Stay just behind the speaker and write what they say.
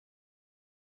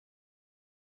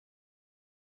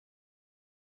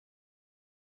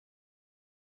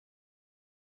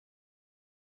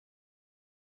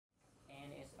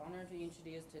honor to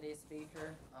introduce today's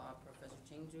speaker, Professor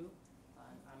Cheng.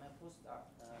 I'm a postdoc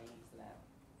in his lab.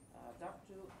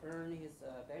 Dr. earned his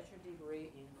bachelor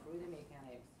degree in fluid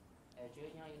mechanics at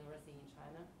Zhejiang University in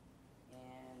China,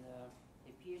 and a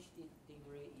PhD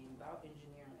degree in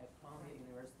bioengineering at Columbia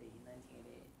University in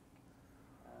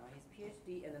 1988. His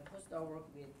PhD and the postdoc work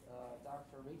with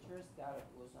Dr. Richard Scott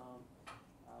was on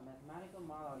mathematical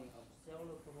modeling of cell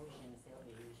locomotion and cell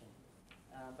adhesion.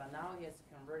 But now he has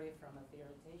converted from a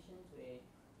theoretician to a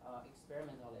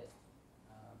experimentalist,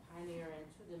 pioneering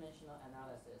two-dimensional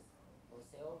analysis of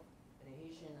cell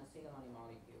adhesion and signaling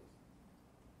molecules.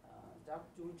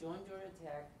 Dr. joined Georgia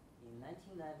Tech in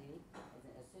 1990 as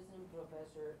an assistant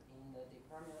professor in the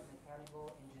Department of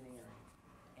Mechanical Engineering,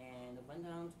 and went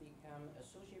on to become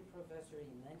associate professor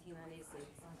in 1996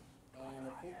 and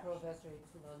a full professor in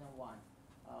 2001.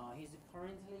 He's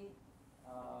currently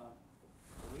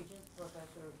Regents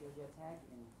Professor of Georgia Tech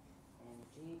and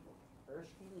G.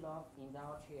 Erskine Love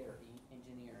Endowed Chair in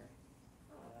Engineering.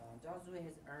 Dr.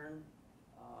 has earned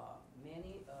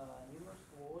many numerous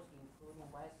awards, including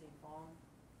Wesley Fong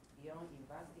Young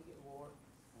Investigator Award,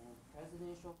 and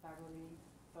Presidential Faculty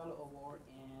Fellow Award,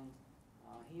 and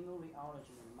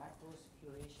Hemorrheology and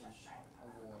Microcirculation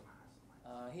Award.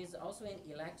 He's also an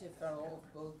elected fellow of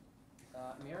both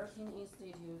American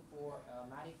Institute for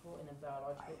Medical and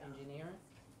Biological Engineering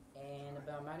and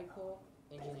Biomedical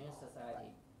Engineering Society.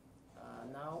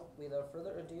 Now, without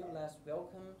further ado, let's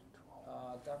welcome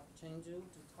Dr. Cheng to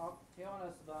tell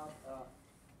us about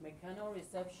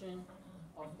mechanoreception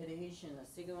of adhesion of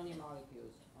signaling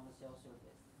molecules on the cell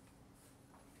surface.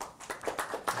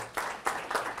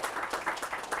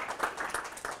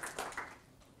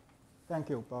 Thank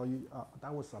you, Bao.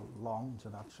 That was a long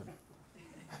introduction.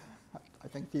 I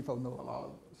think people know a lot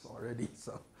of this already.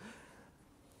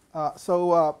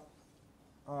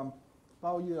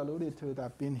 Bao, you alluded to that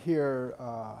I've been here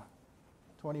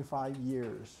 25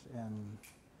 years, and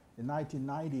in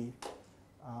 1990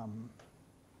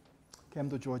 came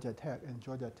to Georgia Tech, and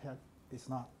Georgia Tech is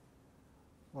not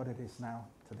what it is now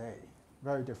today.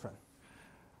 Very different.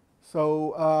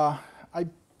 So I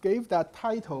gave that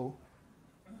title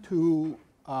to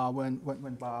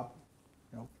when Bob,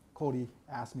 Cody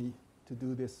asked me to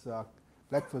do this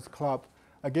Breakfast Club.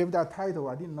 I gave that title.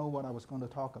 I didn't know what I was going to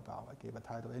talk about. I gave a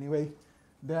title anyway.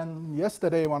 Then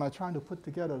yesterday, when I was trying to put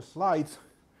together slides,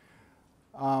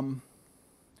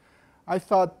 I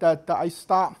thought that I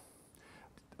stopped.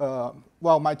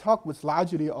 My talk was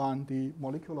largely on the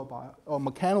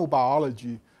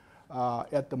mechanobiology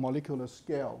at the molecular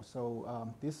scale.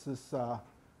 So this is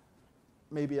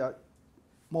maybe a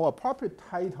more appropriate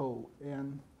title,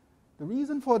 and the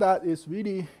reason for that is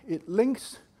really it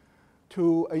links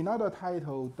to another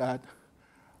title that,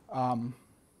 why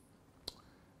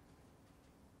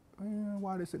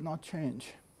does it not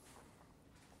change?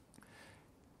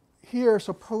 Here is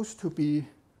supposed to be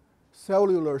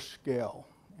cellular scale,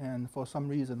 and for some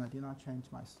reason I did not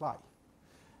change my slide.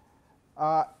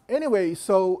 Anyway,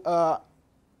 so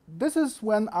this is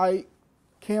when I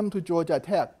came to Georgia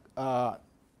Tech. I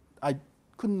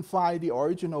couldn't find the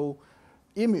original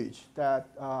image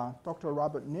that Dr.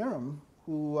 Robert Nerum,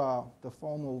 who the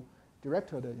former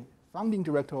director, the founding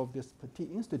director of this Petit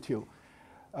Institute,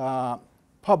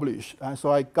 published.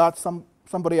 So I got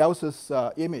somebody else's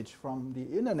image from the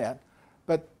internet.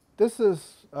 But this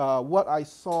is what I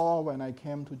saw when I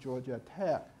came to Georgia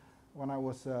Tech, when I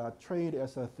was trained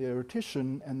as a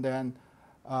theoretician and then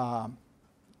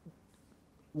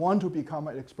want to become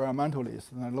an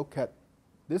experimentalist. And I look at,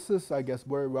 this is, I guess,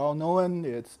 very well known.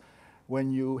 It's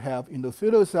when you have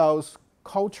endothelial cells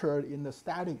cultured in the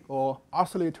static or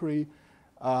oscillatory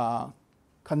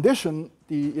condition,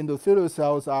 the endothelial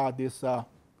cells are this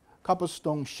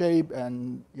cobblestone shape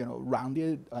and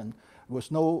rounded and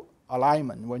with no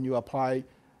alignment. When you apply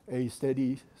a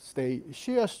steady state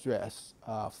shear stress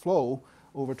flow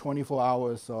over 24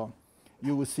 hours,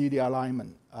 you will see the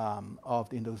alignment of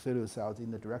the endothelial cells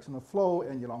in the direction of flow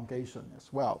and elongation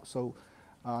as well. So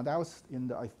that was in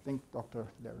the, I think, Dr.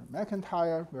 Larry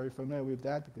McIntyre, very familiar with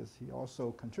that because he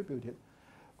also contributed a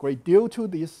great deal to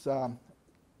this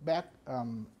back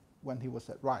when he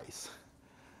was at Rice.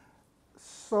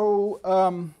 So,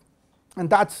 and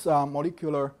that's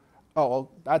molecular,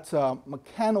 that's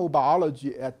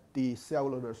mechanobiology at the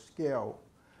cellular scale.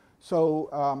 So,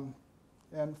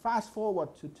 and fast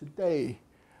forward to today,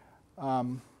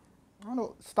 I'm going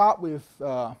to start with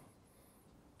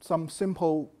some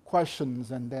simple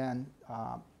questions and then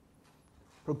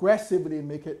progressively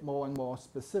make it more and more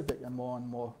specific and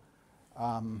more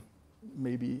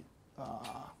maybe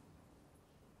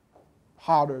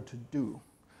harder to do.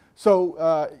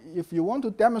 So if you want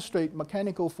to demonstrate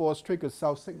mechanical force triggered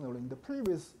cell signaling, the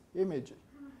previous image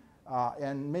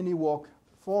and many work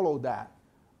follow that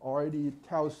already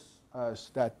tells us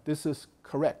that this is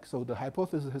correct. So the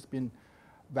hypothesis has been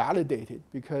validated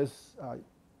because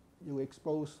you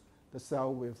expose the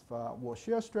cell with wall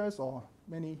shear stress or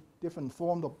many different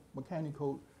forms of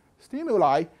mechanical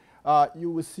stimuli,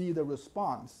 you will see the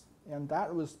response. And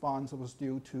that response was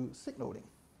due to signaling.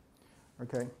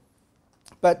 Okay?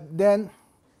 But then,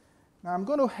 now I'm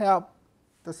going to have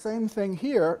the same thing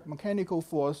here, mechanical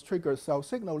force triggers cell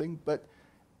signaling, but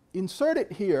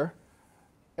inserted here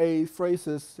a phrase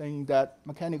saying that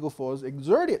mechanical force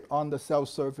exerted on the cell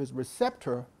surface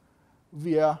receptor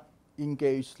via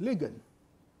engaged ligand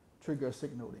trigger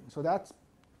signaling. So that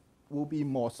will be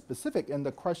more specific, and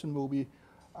the question will be,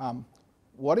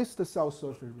 what is the cell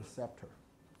surface receptor?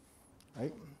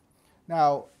 Right?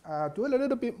 Now, do it a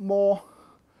little bit more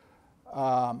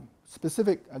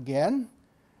specific again,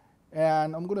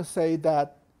 and I'm going to say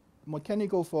that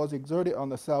mechanical force exerted on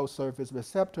the cell surface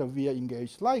receptor via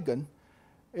engaged ligand,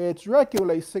 it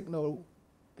regulates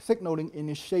signaling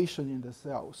initiation in the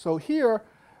cell. So here,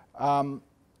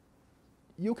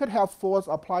 you could have force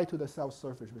applied to the cell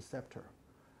surface receptor.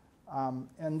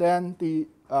 And then the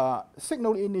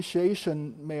signal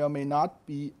initiation may or may not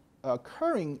be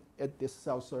occurring at this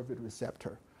cell surface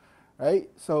receptor, right?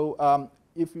 So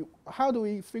how do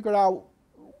we figure out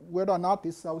whether or not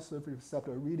this cell surface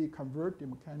receptor really convert the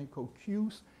mechanical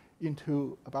cues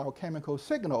into a biochemical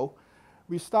signal?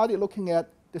 We started looking at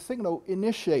the signal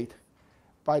initiate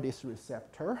by this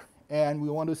receptor, and we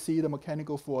want to see the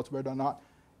mechanical force, whether or not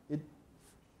it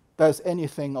does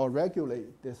anything or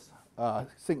regulate this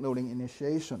signaling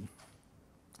initiation.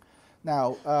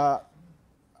 Now,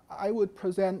 I would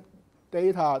present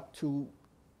data to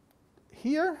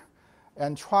here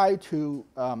and try to,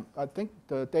 I think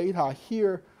the data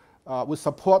here would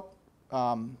support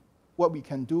what we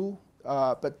can do,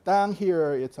 but down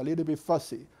here it's a little bit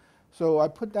fuzzy. So I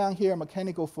put down here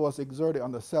mechanical force exerted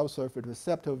on the cell surface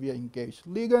receptor via engaged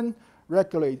ligand,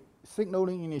 regulate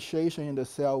signaling initiation in the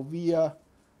cell via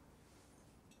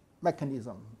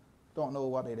mechanism. Don't know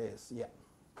what it is yet.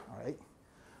 All right.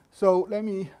 So let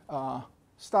me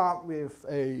start with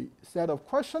a set of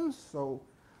questions. So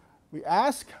we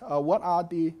ask, what are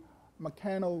the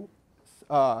mechano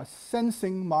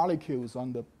sensing molecules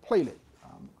on the platelet?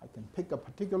 I can pick a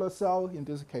particular cell. In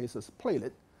this case, it's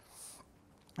platelet.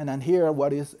 And then here,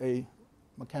 what is a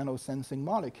mechanosensing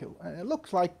molecule? And it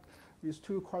looks like these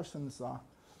two questions are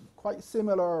quite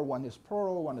similar. One is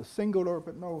plural, one is singular,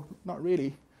 but no, not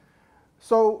really.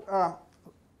 So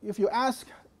if you ask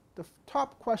the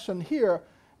top question here,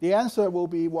 the answer will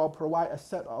be, well, provide a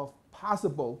set of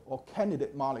possible or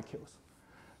candidate molecules,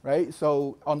 right?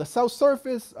 So on the cell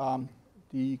surface,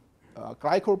 the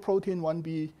glycoprotein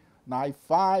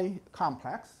 1b95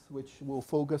 complex, which we'll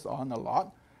focus on a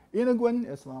lot. Integrin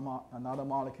is another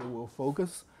molecule we'll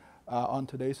focus on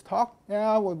today's talk.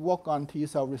 And we'll work on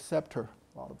T-cell receptor,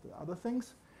 a lot of the other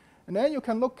things. And then you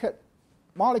can look at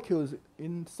molecules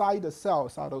inside the cell,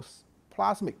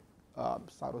 cytoplasmic,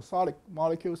 cytosolic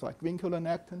molecules like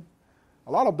vinculonectin,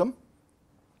 a lot of them.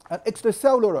 And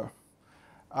extracellular,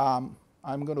 I'm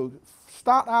going to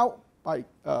start out by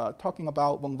talking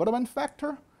about von Willebrand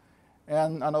factor.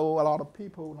 And I know a lot of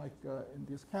people, like in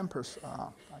this campus,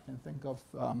 I can think of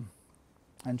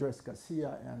Andres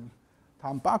Garcia and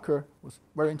Tom Bacher was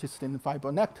very interested in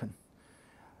fibronectin.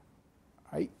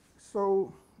 Right?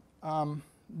 So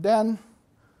then,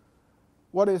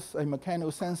 what is a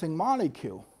mechanosensing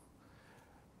molecule?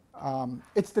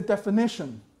 It's the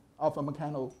definition of a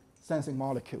mechanosensing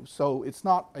molecule. So it's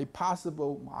not a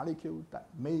possible molecule that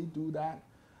may do that.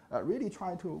 Really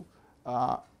try to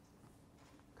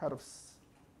kind of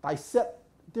dissect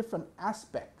different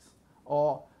aspects,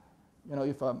 or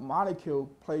if a molecule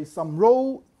plays some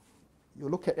role, you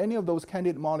look at any of those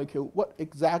candidate molecules, what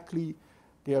exactly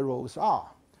their roles are.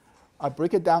 I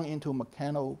break it down into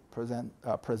mechanopresenter,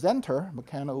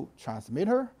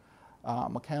 mechanotransmitter,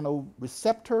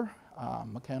 mechanoreceptor,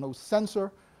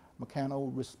 mechanosensor,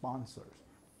 mechanoresponsor.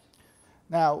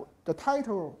 Now, the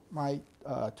title of my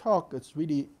talk is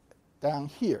really down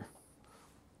here,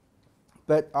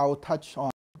 but I'll touch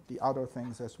on the other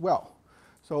things as well.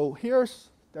 So here's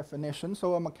definition.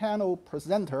 So a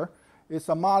mechanopresenter is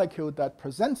a molecule that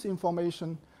presents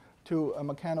information to a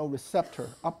mechanoreceptor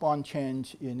upon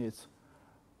change in its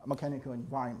mechanical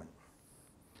environment.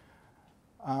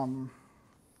 A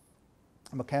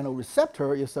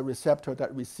mechanoreceptor is a receptor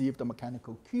that receives the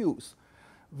mechanical cues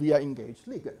via engaged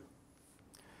ligand.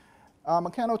 A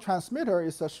mechanotransmitter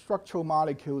is a structural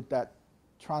molecule that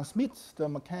transmits the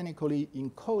mechanically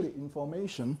encoded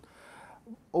information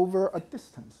over a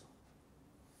distance.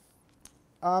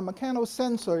 A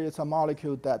mechanosensor is a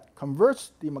molecule that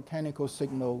converts the mechanical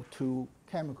signal to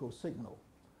chemical signal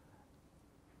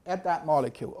at that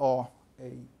molecule or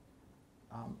a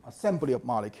assembly of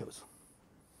molecules.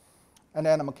 And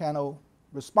then a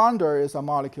mechanoresponder is a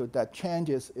molecule that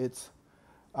changes its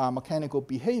mechanical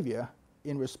behavior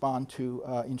in response to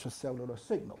intracellular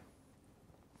signal.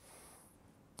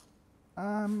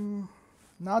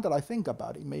 Now that I think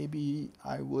about it, maybe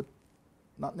I would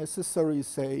not necessarily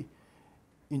say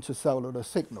intracellular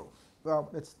signal. Well,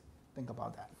 let's think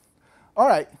about that. All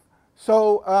right,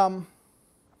 so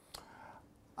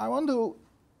I want to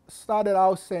start it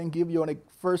out saying, give you a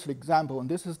first example, and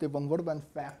this is the von Willebrand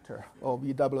factor, or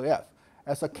VWF,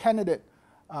 as a candidate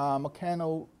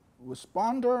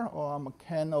mechanoresponder or a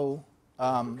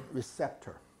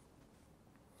mechanoreceptor.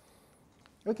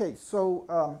 Okay,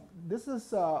 so this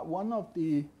is one of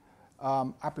the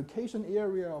application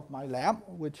area of my lab,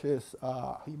 which is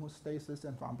hemostasis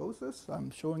and thrombosis. I'm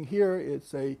showing here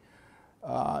it's a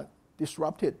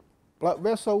disrupted blood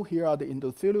vessel. Here are the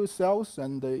endothelial cells,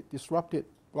 and the disrupted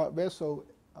blood vessel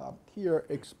here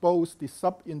expose the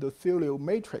subendothelial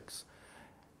matrix.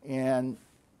 And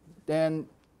then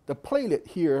the platelet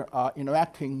here are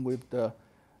interacting with the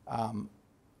von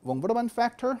Willebrand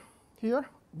factor here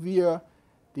via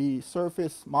the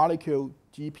surface molecule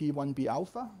GP1B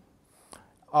alpha,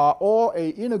 or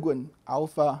a integrin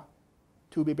alpha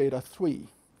 2B beta 3.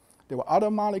 There were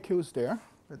other molecules there,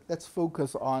 but let's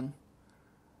focus on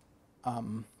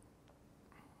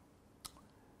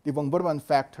the von Willebrand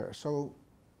factor. So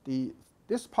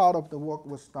this part of the work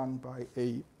was done by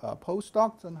a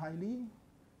postdoc, Zhenhai Li,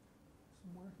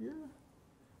 somewhere here.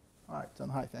 All right,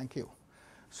 Zhenhai, thank you.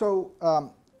 So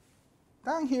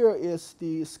down here is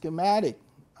the schematic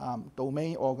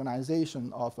domain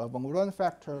organization of a von Willebrand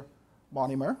factor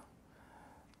monomer.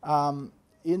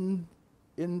 In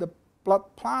the blood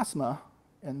plasma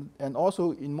and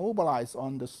also immobilized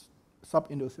on the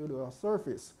subendothelial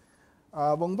surface,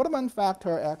 von Willebrand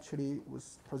factor actually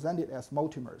was presented as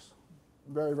multimers,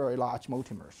 very, very large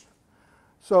multimers.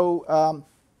 So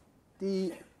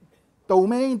the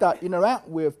domain that interact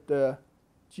with the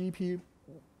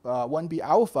GP1B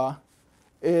alpha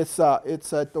is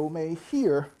it's a domain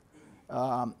here,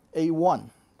 A1.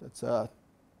 That's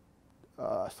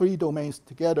three domains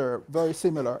together, very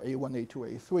similar, A1,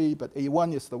 A2, A3, but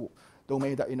A1 is the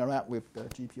domain that interact with the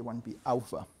GP1B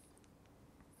alpha.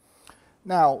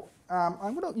 Now,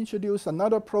 I'm going to introduce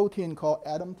another protein called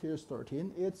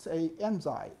ADAMTS13. It's an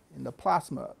enzyme in the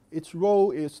plasma. Its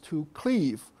role is to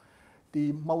cleave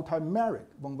the multimeric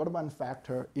von Willebrand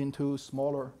factor into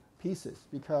smaller pieces,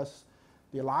 because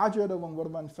the larger the von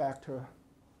Willebrand factor,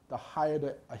 the higher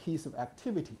the adhesive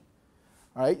activity.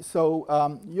 All right, so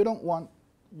you don't want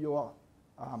your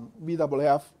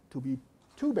VWF to be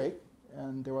too big,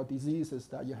 and there are diseases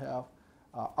that you have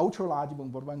ultra-large von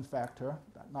Willebrand factor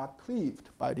that not cleaved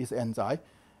by this enzyme,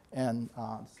 and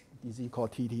disease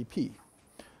called TTP.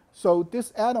 So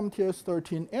this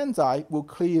ADAMTS13 enzyme will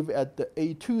cleave at the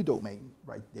A2 domain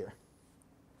right there.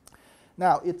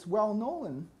 Now, it's well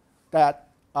known that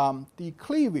the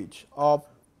cleavage of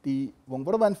the von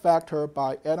Willebrand factor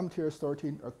by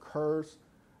ADAMTS13 occurs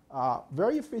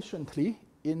very efficiently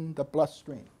in the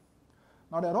bloodstream,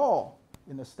 not at all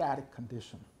in a static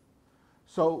condition.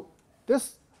 So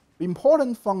this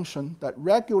important function that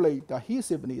regulates the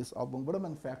adhesiveness of von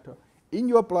Willebrand factor in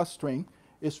your bloodstream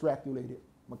is regulated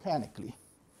mechanically.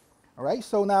 All right,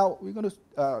 so now we're going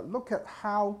to look at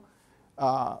how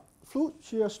fluid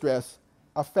shear stress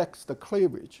affects the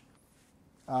cleavage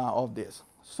of this.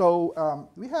 So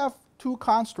we have two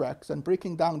constructs, and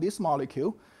breaking down this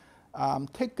molecule,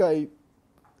 take a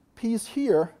piece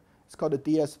here, it's called a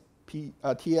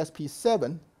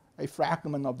TSP7, a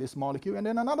fragment of this molecule, and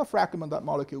then another fragment of that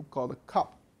molecule called a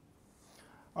cup.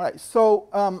 All right, so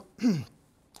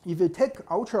if you take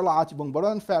ultra-large von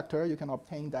Willebrand factor, you can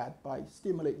obtain that by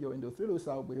stimulate your endothelial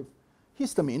cell with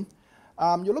histamine.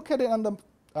 You look at it under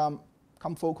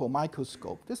confocal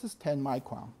microscope. This is 10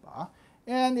 micron bar,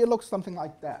 and it looks something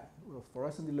like that with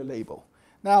fluorescently labeled.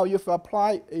 Now, you've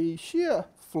applied a shear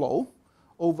flow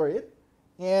over it,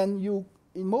 and you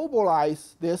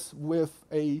immobilize this with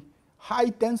a high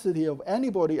density of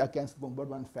antibody against von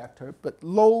Willebrand factor, but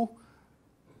low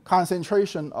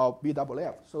concentration of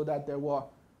VWF, so that there were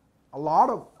a lot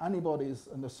of antibodies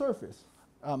on the surface.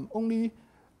 Only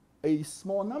a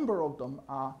small number of them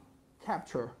are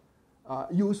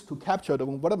used to capture the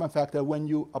von Willebrand factor. When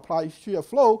you apply shear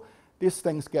flow, these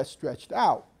things get stretched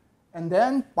out and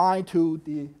then bind to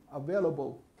the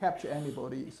available capture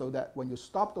antibody so that when you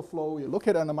stop the flow, you look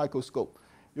at it on the microscope,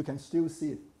 you can still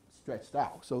see it stretched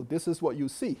out. So this is what you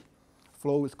see.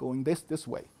 Flow is going this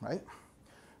way, right?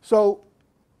 So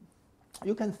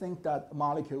you can think that a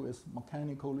molecule is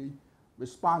mechanically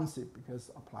responsive because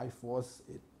applied force,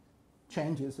 it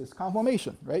changes its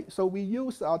conformation, right? So we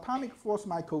use the atomic force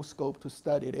microscope to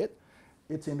study it,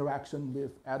 its interaction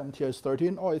with atom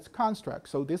TS13 or its construct.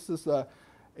 So this is a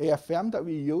AFM that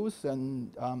we use,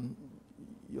 and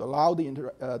you allow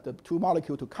the two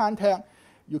molecules to contact.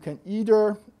 You can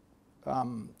either,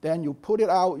 then you put it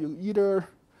out, you either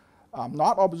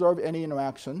not observe any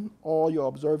interaction, or you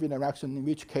observe interaction, in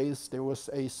which case there was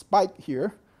a spike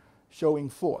here showing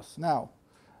force. Now,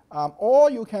 or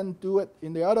you can do it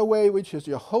in the other way, which is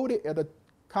you hold it at a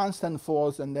constant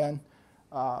force and then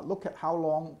look at how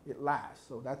long it lasts.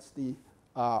 So that's the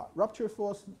rupture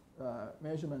force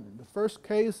measurement in the first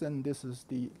case, and this is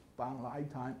the bound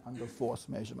lifetime under force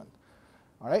measurement.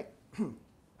 All right.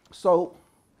 So,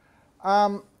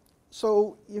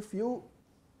 so if you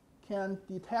can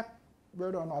detect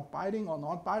whether or not binding or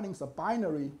not binding is a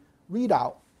binary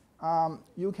readout,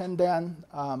 you can then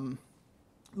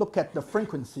look at the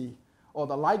frequency or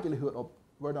the likelihood of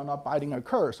whether or not binding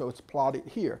occurs. So it's plotted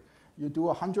here. You do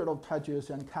 100 of touches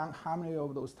and count how many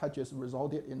of those touches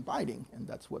resulted in binding, and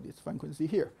that's what is frequency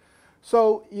here.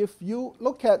 So if you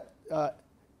look at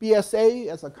BSA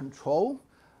as a control,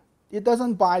 it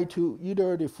doesn't bind to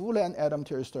either the full-length atom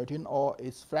TS13 or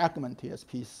its fragment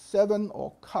TSP7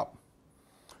 or cup.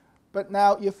 But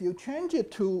now if you change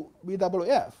it to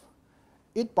VWF,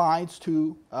 it binds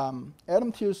to atom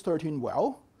TS13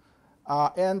 well,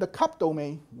 and the cup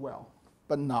domain well,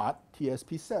 but not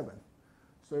TSP7.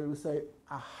 So you say,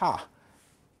 aha,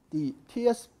 the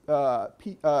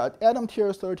atom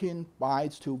TS13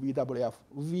 binds to VWF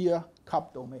via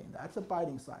cup domain. That's a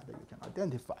binding site that you can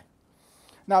identify.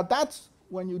 Now that's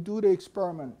when you do the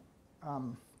experiment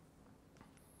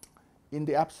in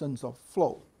the absence of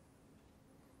flow.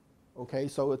 Okay,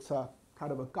 so it's a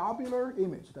kind of a globular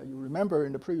image that you remember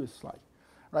in the previous slide.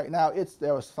 Right now,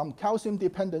 there was some calcium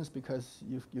dependence because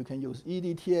you can use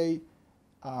EDTA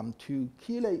to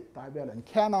chelate divalent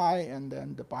cation, and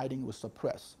then the binding was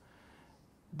suppressed.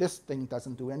 This thing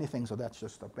doesn't do anything, so that's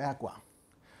just the background.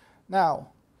 Now,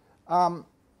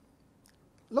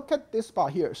 look at this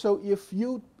part here. So if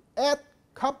you add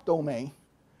cup domain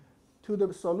to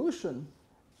the solution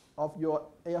of your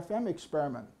AFM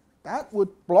experiment, that would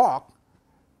block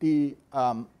the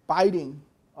binding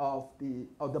of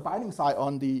the binding site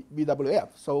on the VWF.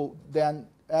 So then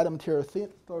atom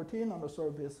TS13 on the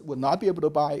surface would not be able to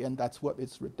bind, and that's what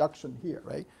its reduction here,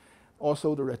 right?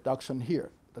 Also the reduction here,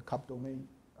 the cup domain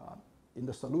in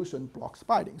the solution blocks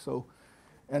binding. So,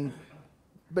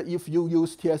 but if you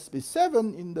use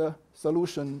TSP7 in the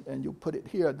solution and you put it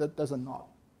here, that does not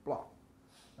block,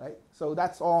 right? So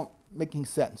that's all making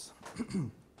sense.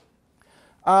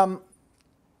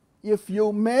 If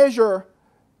you measure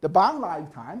the bound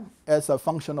lifetime as a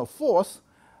function of force,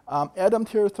 atom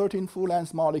TS13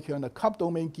 full-length molecule and the cup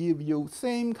domain give you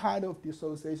same kind of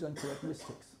dissociation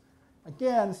characteristics.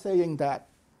 Again, saying that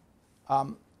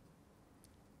atom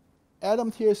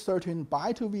TS13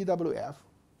 bind to VWF,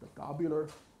 the globular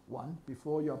one,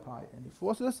 before you apply any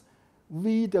forces,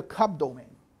 via the cup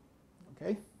domain.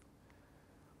 Okay?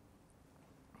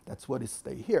 That's what it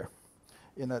stays here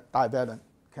in a divalent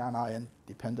cation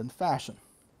dependent fashion.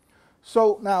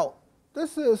 So now,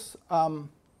 this is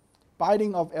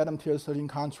binding of atom TS13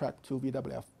 contract to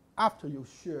VWF after you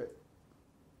shear it.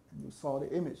 And you saw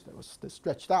the image, that was the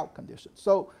stretched out condition.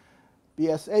 So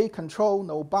BSA control,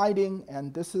 no binding,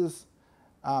 and this is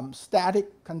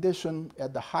static condition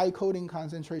at the high coating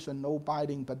concentration, no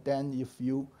binding, but then if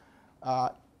you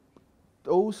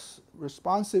dose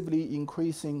responsively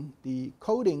increasing the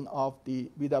coating of the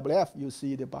VWF, you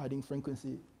see the binding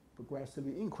frequency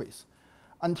progressively increase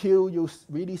until you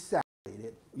really saturate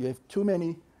it. You have too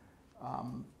many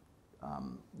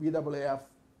VWF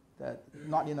that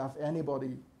not enough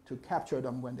antibody to capture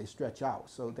them when they stretch out.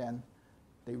 So then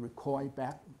they recoil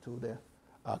back to the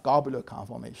globular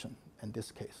conformation in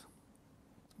this case.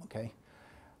 Okay.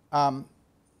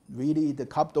 Really, the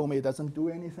cup domain doesn't do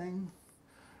anything,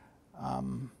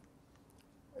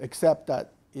 except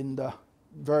that in the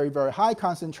very, very high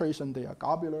concentration, they are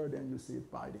globular, then you see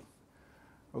it binding.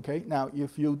 Okay, now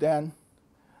if you then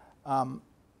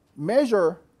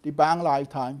measure the bound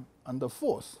lifetime under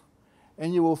force,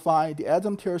 and you will find the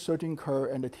atom TS13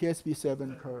 curve and the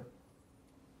TSP7 curve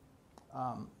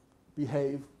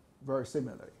behave very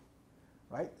similarly,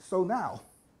 right? So now,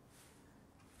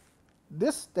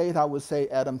 this data would say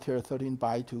atom TS13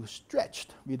 bind to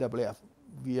stretched VWF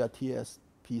via TSP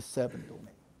T7 domain.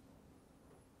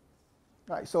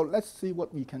 All right, so let's see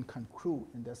what we can conclude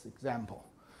in this example.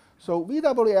 So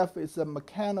VWF is a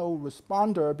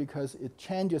mechanoresponder because it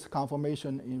changes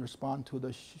conformation in response to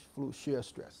the fluid shear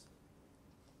stress.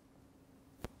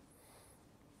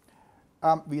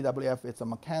 VWF is a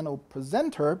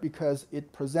mechanopresenter because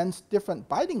it presents different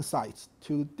binding sites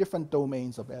to different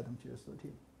domains of atom tier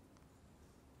 13.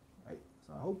 Right?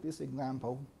 So I hope this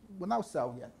example, without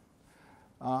cell yet,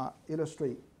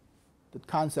 illustrate the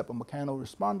concept of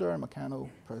mechanoresponder and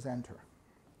mechanopresenter.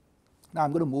 Now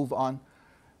I'm going to move on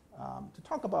to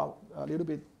talk about a little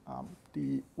bit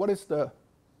what is the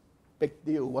big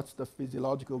deal, what's the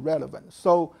physiological relevance.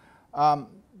 So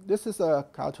this is a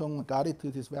cartoon, got it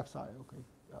to this website, okay.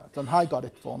 Zhen Hai got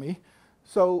it for me.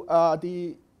 So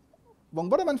the von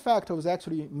Willebrand factor was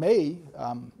actually made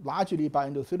largely by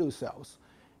endothelial cells.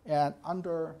 And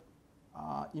under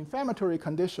inflammatory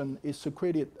condition, it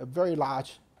secreted a very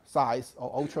large size or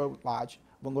ultra large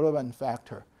von Willebrand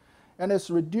factor. And it's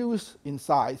reduced in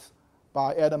size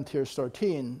by atom tier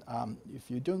 13. If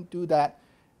you don't do that,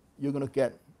 you're going to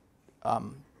get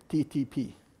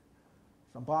TTP,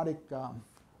 thrombotic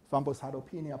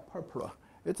thrombocytopenia purpura.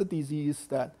 It's a disease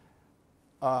that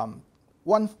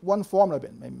one form of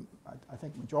it, I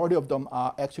think majority of them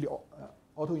are actually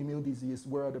autoimmune disease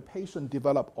where the patient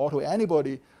developed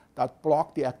autoantibody that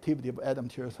block the activity of atom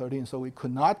tier 13, so we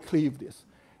could not cleave this.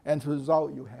 And as a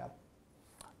result, you have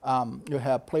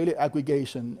platelet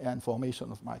aggregation and formation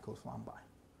of microthrombi.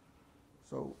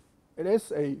 So it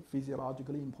is a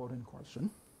physiologically important question.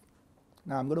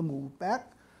 Now I'm going to move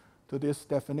back to this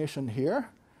definition here,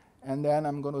 and then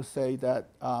I'm going to say that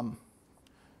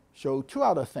show two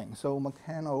other things. So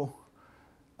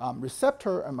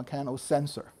mechanoreceptor and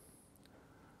mechanosensor.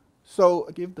 So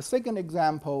I give the second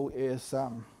example is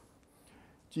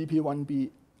GP1B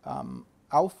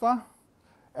alpha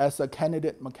as a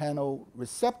candidate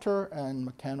mechanoreceptor and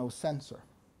mechanosensor.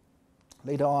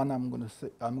 Later on, I'm going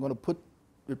to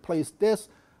replace this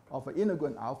of an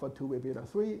integrin alpha 2 beta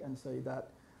 3 and say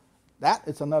that that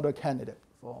is another candidate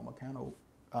for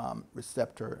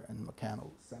mechanoreceptor and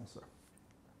mechanosensor.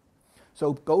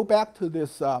 So go back to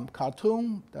this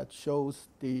cartoon that shows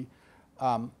the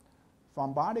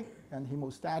thrombotic and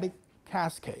hemostatic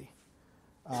cascade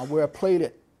where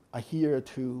platelet adhere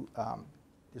to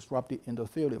disrupt the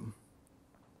endothelium.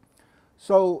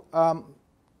 So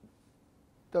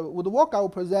the work I will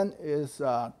present is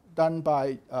done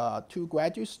by two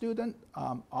graduate students.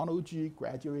 Arnold G.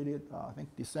 graduated, I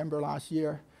think, December last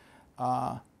year.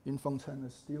 Yunfeng Chen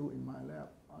is still in my lab.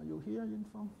 Are you here,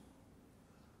 Yunfeng?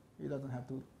 He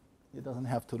doesn't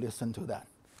have to listen to that.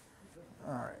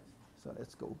 All right, so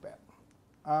let's go back.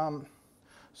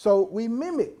 So we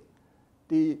mimic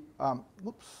the,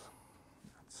 whoops,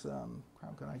 that's,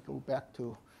 how can I go back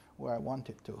to where I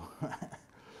wanted to?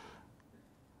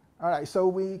 All right, so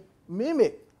we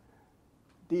mimic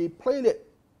the platelet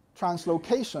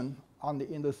translocation on the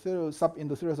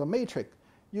subendothelial matrix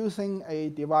using a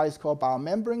device called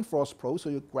biomembrane force probe. So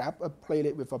you grab a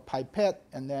platelet with a pipette,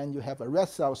 and then you have a red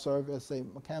cell serve as a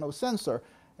mechanosensor.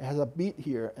 It has a bead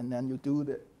here, and then you do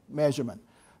the measurement.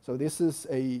 So this is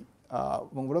a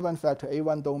von Willebrand factor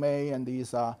A1 domain, and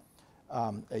these are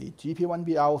a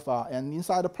GP1B alpha. And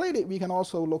inside the platelet, we can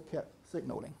also look at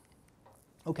signaling.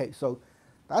 Okay, so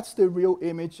that's the real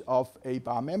image of a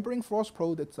biomembrane force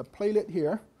probe. It's a platelet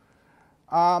here.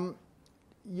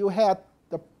 You had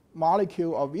the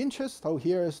molecule of interest. So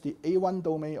here is the A1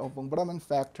 domain of von Willebrand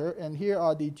factor, and here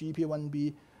are the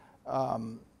GP1B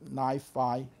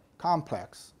 9-5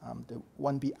 complex. The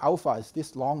 1B alpha is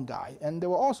this long guy. And there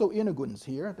were also integrins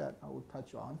here that I will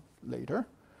touch on later.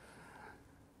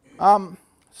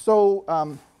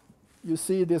 You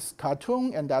see this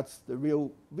cartoon, and that's the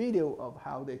real video of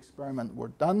how the experiment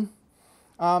were done.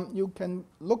 You can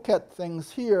look at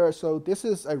things here. So this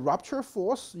is a rupture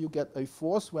force. You get a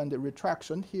force when the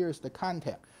retraction. Here is the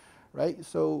contact, right?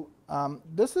 So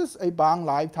this is a bond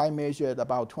lifetime measure at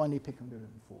about 20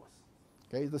 piconewton force.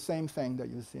 Okay, the same thing that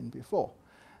you've seen before.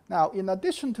 Now, in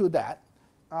addition to that,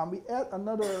 we add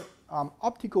another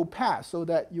optical path so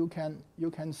that you can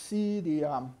see the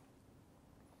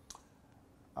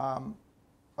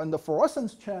on the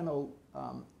fluorescence channel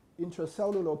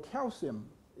intracellular calcium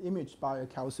imaged by a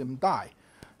calcium dye.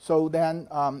 So then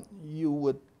you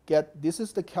would get, this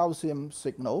is the calcium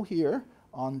signal here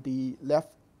on the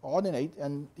left ordinate,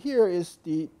 and here is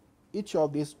each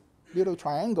of these little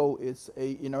triangle is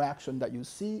a interaction that you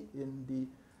see in the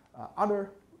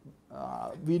other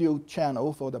video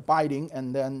channel for the binding,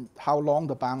 and then how long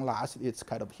the bond lasts, it's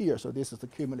kind of here. So this is the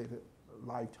cumulative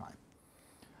lifetime.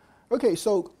 Okay,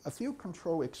 so a few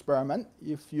control experiment.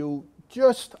 If you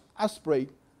just aspirate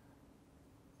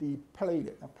the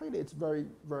platelet, a platelet is very,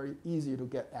 very easy to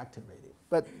get activated.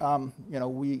 But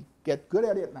we get good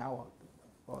at it now.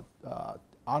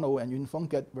 Arnold and Yunfeng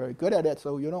get very good at it,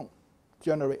 so you don't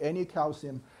generate any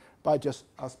calcium by just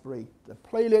aspirate the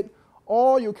platelet.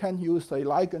 Or you can use a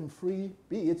ligand-free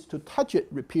beads to touch it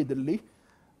repeatedly.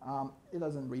 It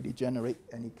doesn't really generate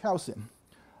any calcium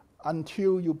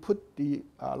until you put the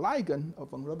ligand of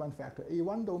von Willebrand factor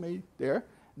A1 domain there.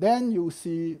 Then you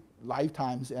see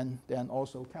lifetimes and then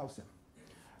also calcium,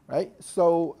 right?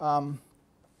 So I'm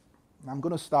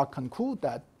going to conclude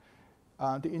that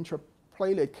the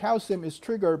intraplatelet calcium is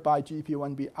triggered by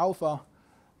GP1B alpha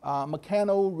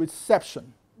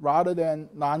mechanoreception rather than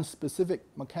non-specific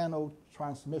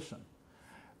mechanotransmission.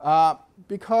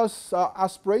 Because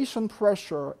aspiration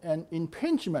pressure and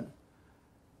impingement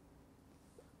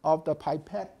of the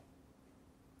pipette,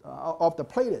 of the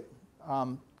platelet,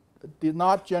 did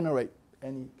not generate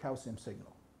any calcium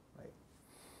signal. Right?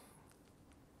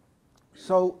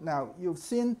 So now you've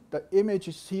seen the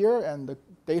images here and the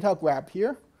data graph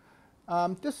here.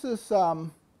 This is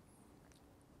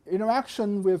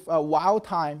interaction with a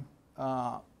wild-type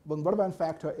von Willebrand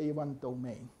factor A1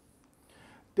 domain.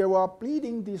 There were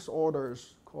bleeding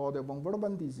disorders called the von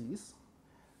Willebrand disease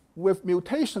with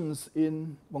mutations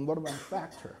in von Willebrand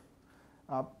factor.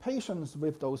 Patients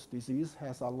with those diseases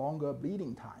has a longer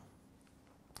bleeding time.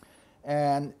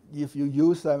 And if you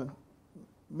use a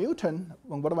mutant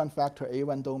von Willebrand factor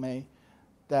A1 domain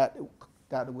that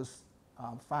was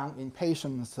found in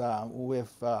patients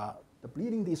with the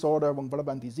bleeding disorder von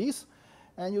Willebrand disease,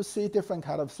 and you see different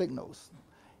kind of signals.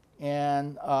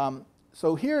 And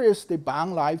so here is the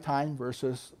bound lifetime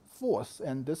versus force,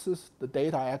 and this is the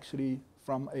data actually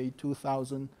from a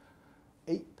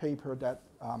 2008 paper that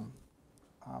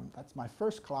that's my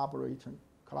first collaboration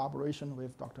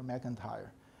with Dr. McIntyre.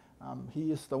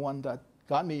 He is the one that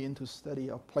got me into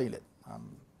study of platelet.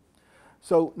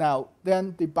 So now,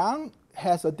 then the bound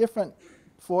has a different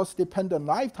force-dependent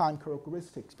lifetime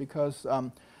characteristics because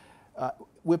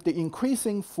with the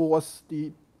increasing force,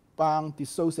 the bound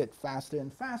dissociates faster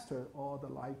and faster, or the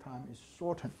lifetime is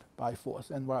shortened by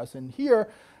force. And whereas in here,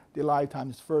 the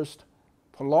lifetime is first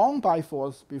prolonged by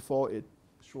force before it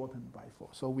shortened by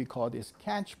force. So we call this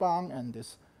catch bound and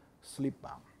this slip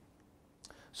bound.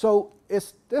 So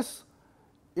it's this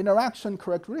interaction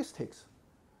characteristics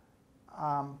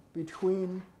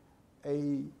between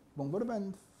a von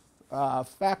Willebrand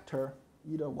factor,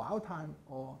 either wild type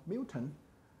or mutant,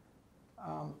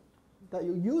 that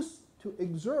you use to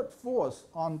exert force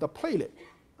on the platelet,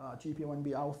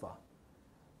 GP1B alpha.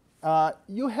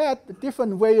 You had a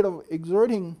different way of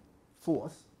exerting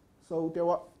force, so there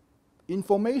were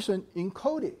information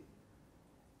encoded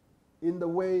in the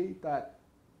way that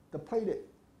the platelet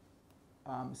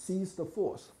sees the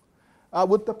force.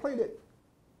 With the platelet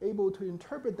able to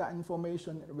interpret that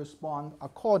information and respond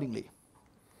accordingly.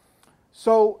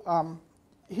 So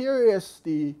here is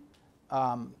the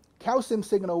calcium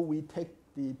signal. We take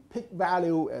the peak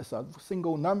value as a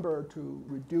single number to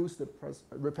reduce the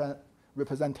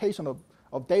representation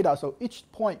of data. So each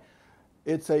point,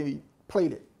 it's a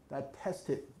platelet that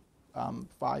tested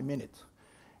 5 minutes.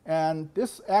 And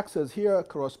this axis here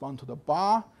corresponds to the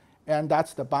bar, and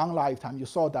that's the bound lifetime. You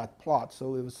saw that plot.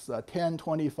 So it was 10,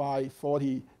 25,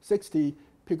 40, 60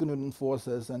 piconewton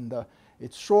forces, and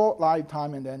it's short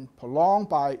lifetime and then prolonged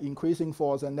by increasing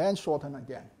force and then shorten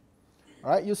again. All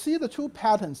right, you see the two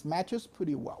patterns matches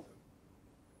pretty well.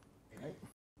 Right?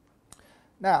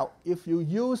 Now, if you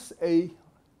use a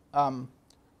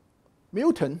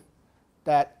mutant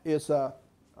that is a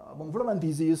von Willebrand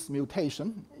disease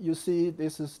mutation, you see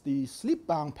this is the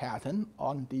slip-bound pattern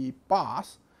on the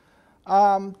bars.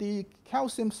 The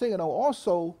calcium signal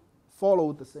also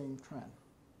followed the same trend.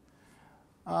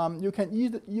 You can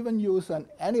even use an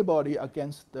antibody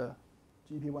against the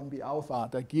GP1B alpha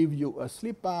that give you a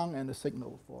slip bound, and the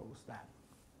signal follows that.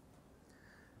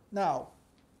 Now,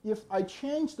 if I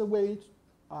change the way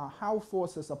how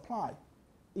force is applied,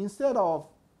 instead of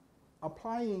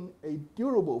applying a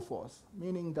durable force,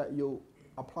 meaning that you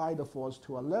apply the force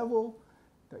to a level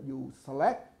that you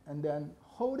select and then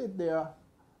hold it there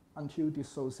until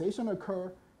dissociation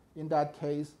occurs, in that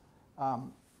case,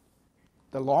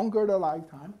 the longer the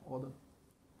lifetime or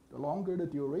the longer the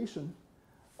duration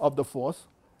of the force,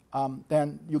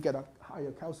 then you get a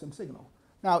higher calcium signal.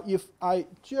 Now, if I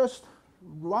just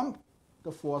run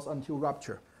the force until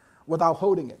rupture without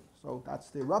holding it, so that's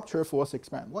the rupture force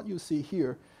experiment. What you see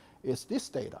here is this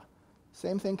data.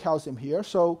 Same thing, calcium here.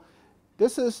 So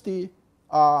this is the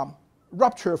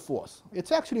rupture force.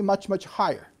 It's actually much, much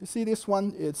higher. You see this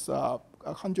one, it's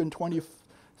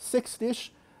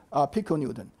 126-ish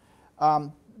piconewton.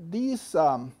 These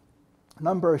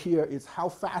number here is how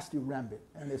fast you ramp it.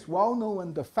 And it's well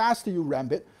known the faster you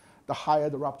ramp it, the higher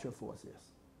the rupture force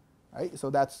is. Right? So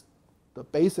that's the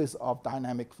basis of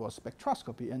dynamic force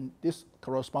spectroscopy. And this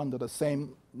corresponds to the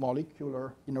same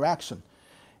molecular interaction.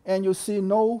 And you see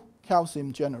no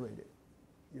calcium generated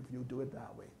if you do it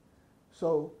that way.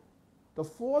 So the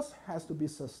force has to be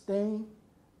sustained.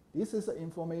 This is the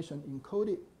information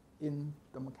encoded in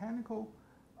the mechanical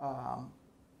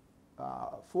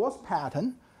force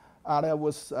pattern that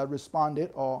was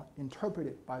responded or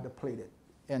interpreted by the platelet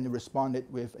and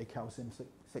responded with a calcium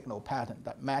signal pattern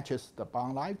that matches the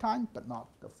bound lifetime but not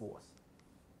the force.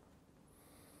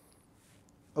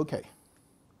 Okay.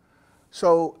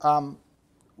 So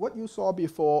what you saw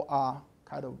before are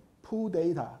kind of pool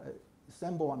data,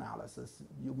 sample analysis.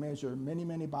 You measure many,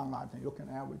 many bound lifetimes, you can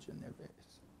average and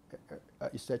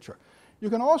etc. You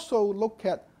can also look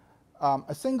at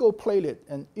a single platelet,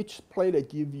 and each platelet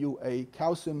gives you a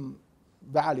calcium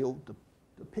value, the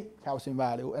peak calcium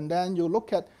value, and then you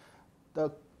look at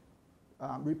the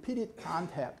repeated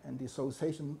contact and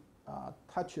dissociation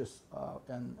touches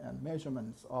and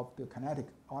measurements of the kinetic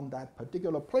on that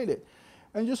particular platelet,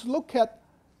 and just look at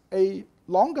a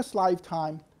longest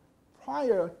lifetime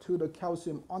prior to the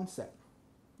calcium onset.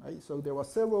 Right? So there were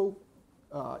several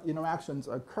interactions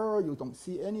occur, you don't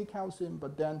see any calcium,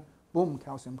 but then boom,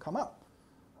 calcium come up.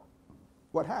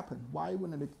 What happened? Why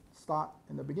wouldn't it start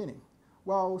in the beginning?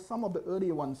 Well, some of the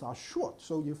earlier ones are short,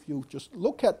 so if you just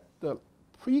look at the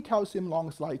pre-calcium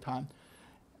longest lifetime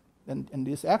and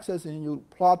this axis and you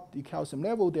plot the calcium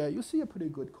level there, you see a pretty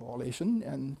good correlation,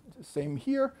 and same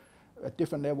here, a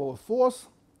different level of force.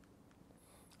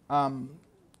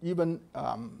 Even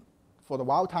for the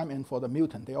wild type and for the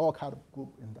mutant, they all kind of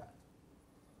group in that.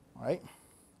 All right.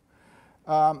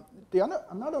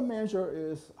 Another measure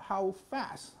is how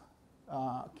fast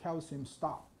calcium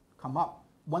come up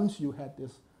once you had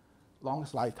this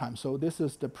longest lifetime. So this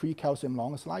is the pre-calcium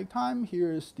longest lifetime.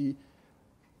 Here is the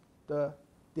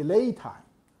delay time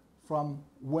from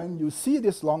when you see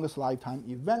this longest lifetime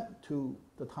event to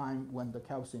the time when the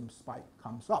calcium spike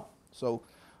comes up. So,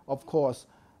 of course,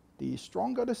 the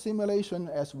stronger the simulation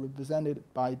as represented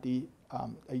by the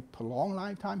a prolonged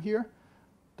lifetime here,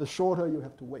 the shorter you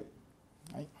have to wait.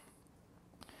 Right?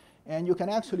 And you can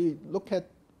actually look at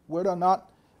whether or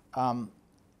not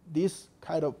this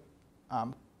kind of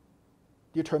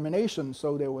determination,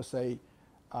 so there was a,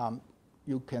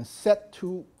 you can set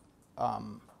two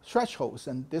thresholds,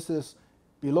 and this is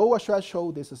below a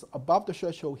threshold, this is above the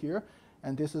threshold here,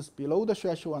 and this is below the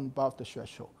threshold and above the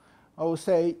threshold. I will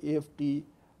say if the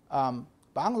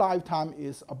bound lifetime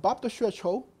is above the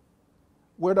threshold,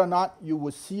 whether or not you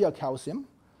will see a calcium.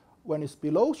 When it's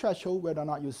below threshold, whether or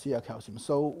not you see a calcium.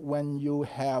 So when you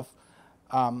have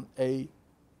a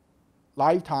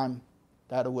lifetime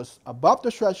that was above the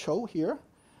threshold here,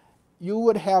 you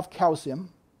would have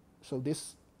calcium. So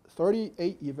this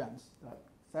 38 events that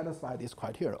satisfy this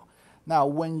criteria. Now,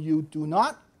 when you do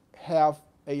not have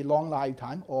a long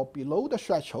lifetime or below the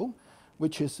threshold,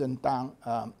 which is down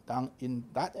in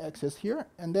that axis here,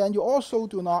 and then you also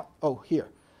do not, here,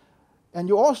 and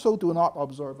you also do not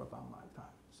observe a bound lifetime.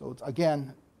 So it's,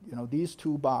 again, these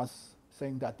two bars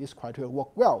saying that this criteria work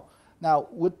well. Now,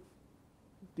 with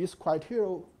this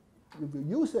criteria, if you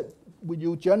use it, would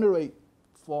you generate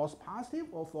false positive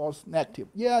or false negative?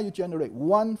 Yeah, you generate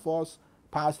 1 false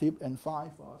positive and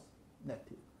 5 false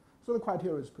negative. So the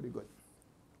criteria is pretty good.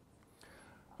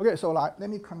 Okay, so let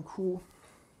me conclude.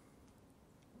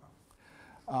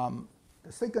 The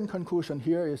second conclusion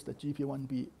here is that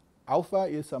GP1B alpha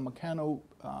is a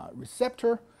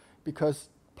mechanoreceptor because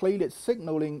platelet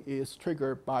signaling is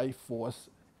triggered by force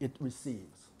it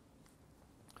receives.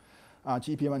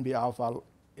 GP1B alpha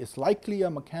is likely a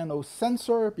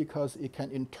mechanosensor because it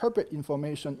can interpret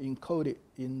information encoded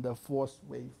in the force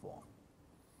waveform.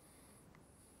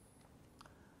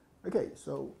 Okay,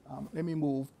 so let me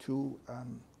move to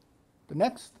the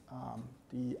next,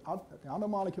 the other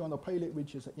molecule on the platelet,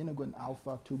 which is integrin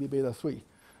alpha 2b beta 3.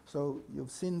 So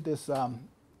you've seen this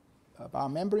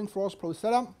biomembrane force flow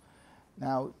setup.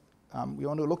 Now, we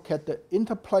want to look at the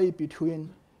interplay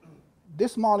between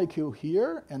this molecule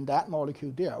here and that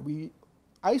molecule there. We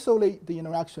isolate the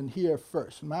interaction here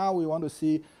first. Now we want to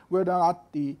see whether or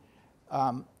not the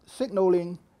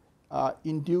signaling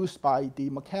induced by the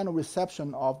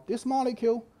mechanoreception of this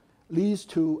molecule leads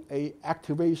to an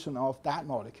activation of that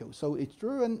molecule. So it's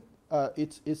driven,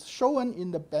 it's shown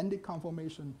in the banded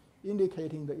conformation,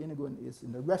 indicating the integrin is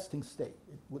in the resting state.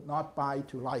 It would not bind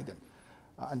to ligand.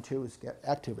 until it gets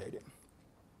activated.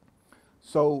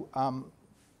 So,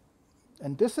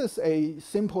 and this is a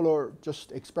simpler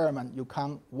just experiment. You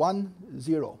count 1,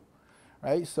 0,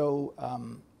 right? So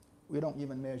we don't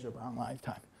even measure Brown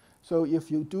lifetime. So if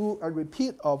you do a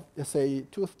repeat of, let's say,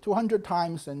 200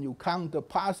 times, and you count the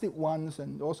positive ones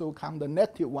and also count the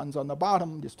negative ones on the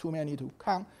bottom, there's too many to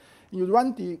count. You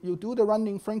do the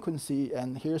running frequency,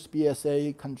 and here's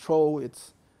BSA control.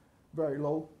 It's very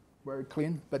low, very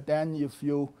clean. But then if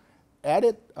you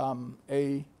added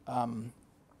a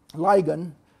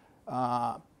ligand,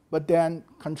 but then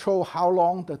control how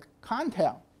long the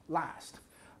contact lasts,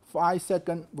 5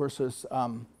 seconds versus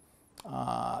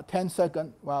 10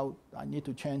 seconds, well, I need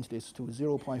to change this to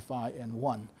 0.5 and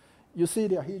 1. You see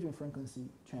the adhesion frequency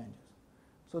changes.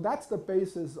 So that's the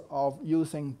basis of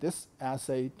using this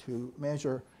assay to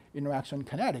measure interaction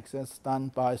kinetics. That's done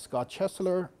by Scott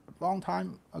Chesler a long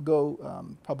time ago,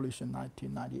 published in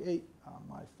 1998.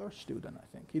 My first student, I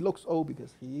think. He looks old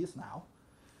because he is now.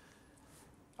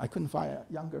 I couldn't find a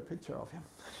younger picture of him.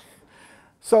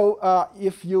 So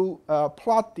if you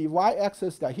plot the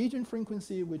y-axis, the adhesion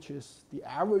frequency, which is the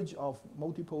average of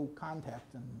multiple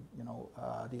contacts and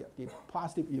the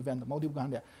positive event of multiple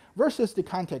contact, versus the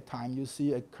contact time, you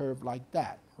see a curve like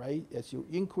that, right? As you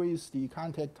increase the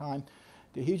contact time,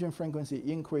 the adhesion frequency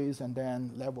increase and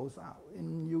then levels out.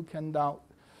 And you can now,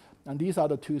 and these are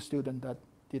the two students that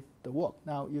did the work.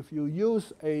 Now, if you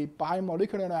use a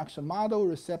bimolecular interaction model,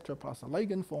 receptor plus a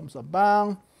ligand forms a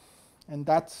bond, and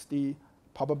that's the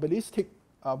probabilistic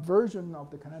version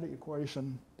of the kinetic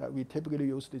equation that we typically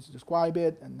use to describe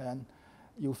it, and then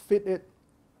you fit it.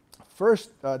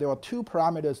 First, there are two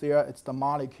parameters there. It's the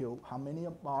molecule, how many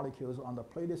molecules on the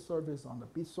platelet surface, on the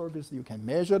bead surface, you can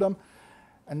measure them.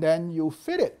 And then you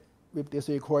fit it with this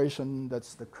equation,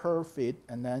 that's the curve fit,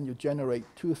 and then you generate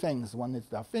two things. One is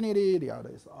the affinity, the other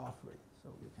is off rate. So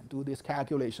you can do this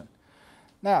calculation.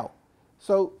 Now,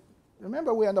 so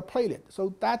remember we're on the platelet.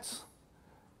 So that's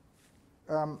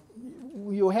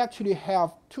you actually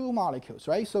have two molecules,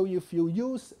 right? So if you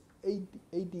use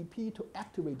ADP to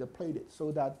activate the platelet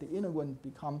so that the integrin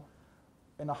become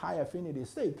in a high affinity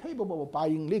state, capable of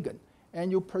binding ligand,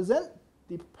 and you present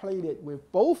the platelet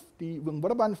with both the von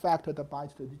Willebrand factor that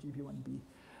binds to the GP1B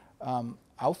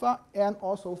alpha and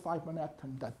also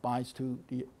fibronectin that binds to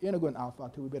the integrin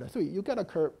alpha 2 beta 3, you get a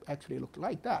curve actually look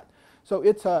like that. So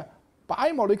it's a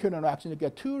bimolecular interaction. You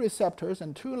get two receptors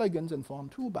and two ligands and form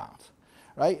two bonds.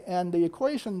 Right? And the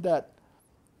equation that,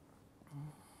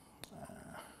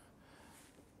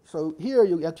 so here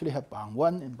you actually have bond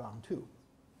 1 and bond 2,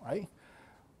 right?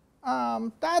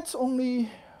 That's only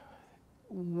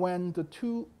when the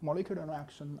two molecular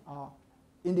interactions are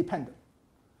independent.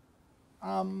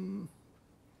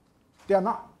 They're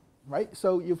not, right?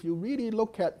 So if you really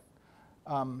look at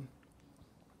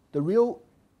the real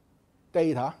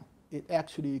data, it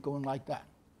actually going like that.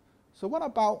 So what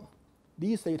about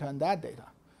these data and that data?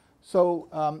 So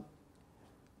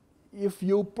if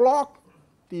you block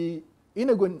the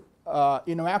integrin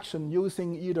interaction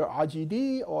using either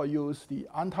RGD or use the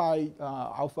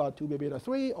anti-alpha 2 beta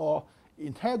 3 or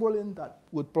integralin that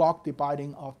would block the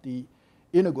binding of the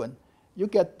integrin, you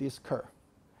get this curve.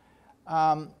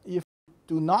 If you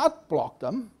do not block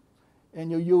them and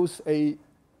you use a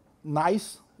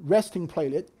nice resting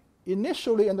platelet,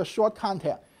 initially in the short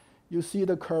contact, you see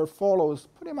the curve follows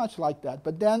pretty much like that.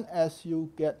 But then as you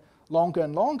get longer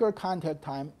and longer contact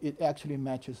time, it actually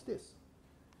matches this.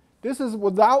 This is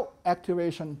without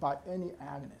activation by any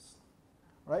agonist,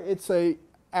 right? It's a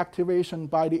activation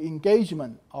by the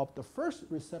engagement of the first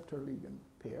receptor ligand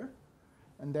pair,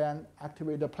 and then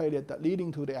activate the platelet that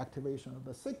leading to the activation of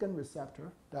the second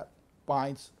receptor that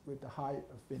binds with the high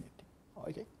affinity.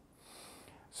 Okay.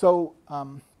 So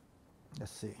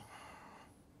let's see.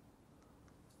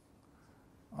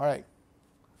 All right.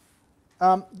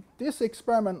 This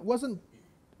experiment wasn't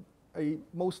a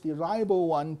most reliable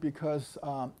one because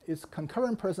it's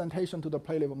concurrent presentation to the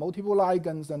platelet with multiple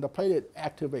ligands, and the platelet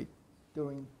activate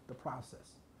during the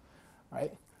process,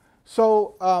 right?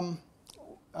 So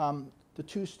the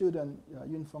two students,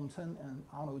 Yunfeng Chen and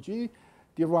Arnold G,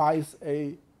 devised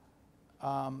a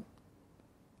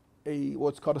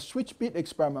what's called a switch bit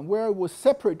experiment, where it would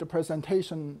separate the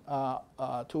presentation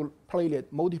to platelet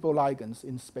multiple ligands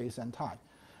in space and time.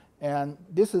 And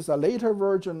this is a later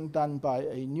version done by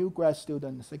a new grad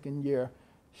student, second year.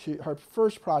 Her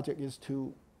first project is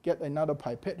to get another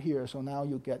pipette here. So now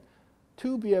you get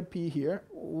two BFP here,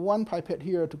 one pipette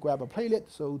here to grab a platelet.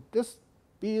 So this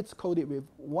bead's coated with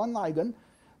one ligand.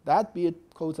 That bead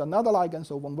coats another ligand.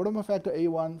 So von Willebrand factor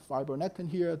A1,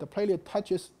 fibronectin here. The platelet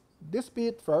touches this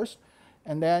bead first,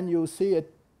 and then you see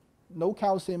it no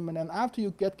calcium, and then after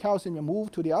you get calcium, you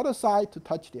move to the other side to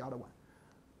touch the other one.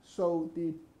 So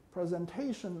the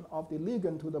presentation of the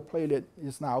ligand to the platelet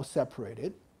is now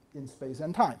separated in space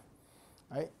and time,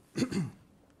 right?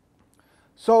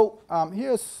 So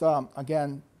here's,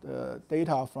 again, the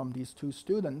data from these two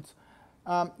students.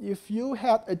 If you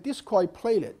had a discoid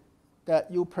platelet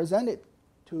that you presented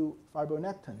to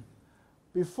fibronectin,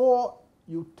 before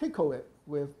you tickle it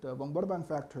with the von Willebrand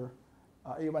factor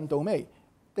A1 domain,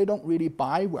 they don't really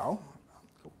bind well.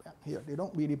 Go back here. They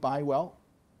don't really bind well.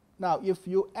 Now, if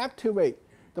you activate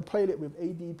the platelet with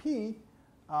ADP,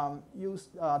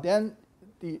 then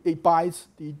it binds,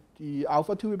 the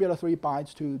alpha 2 beta 3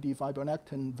 binds to the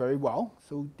fibronectin very well.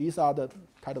 So these are the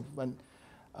kind of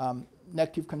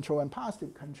negative control and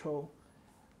positive control.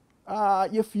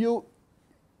 If you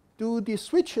do the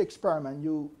switch experiment,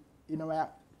 you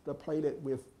interact the platelet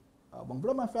with von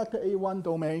Willebrand factor A1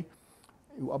 domain,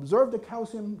 you observe the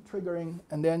calcium triggering,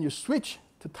 and then you switch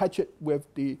to touch it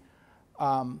with the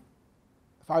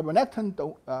fibronectin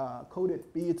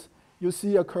coated beads, you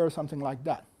see occur something like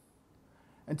that.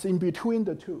 It's in between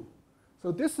the two.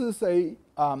 So this is a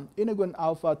integrin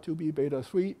alpha 2b beta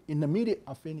 3 intermediate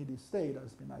affinity state that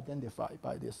has been identified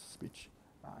by this speech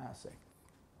assay.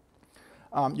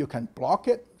 You can block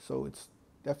it, so it's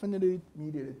definitely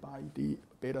mediated by the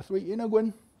beta 3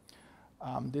 integrin.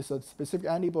 This is a specific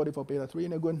antibody for beta 3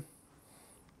 integrin.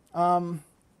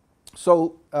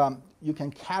 So you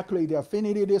can calculate the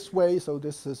affinity this way. So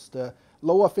this is the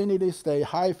low affinity state,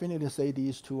 high affinity state.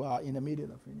 These two are intermediate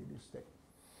affinity state.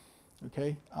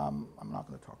 Okay, I'm not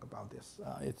going to talk about this.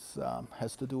 It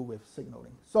has to do with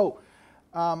signaling. So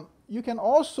you can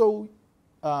also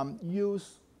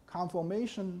use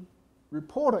conformation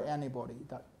reporter antibody.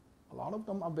 That a lot of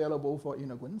them are available for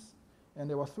integrins, and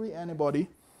there were 3 antibody.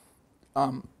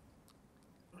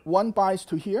 One binds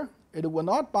to here. It will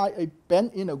not bind a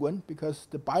bent integrin because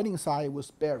the binding site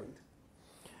was buried.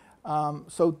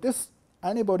 So this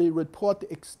antibody report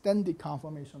the extended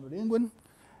conformation of the integrin,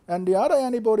 and the other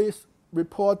antibodies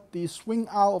report the swing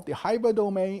out of the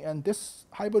hyperdomain, and this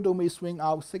hyperdomain swing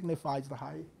out signifies the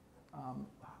high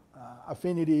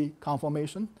affinity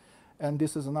conformation, and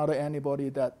this is another antibody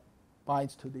that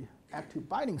binds to the active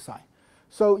binding site.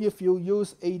 So if you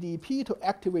use ADP to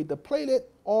activate the platelet,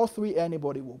 all 3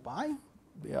 antibodies will bind.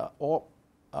 They are all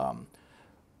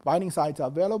binding sites are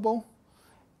available.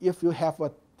 If you have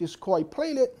a discoid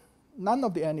platelet, none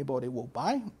of the antibody will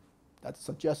bind. That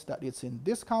suggests that it's in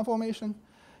this conformation.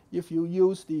 If you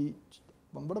use the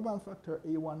von Willebrand factor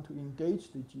A1 to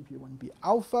engage the GP1B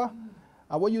alpha,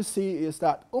 what you see is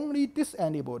that only this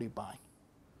antibody binds,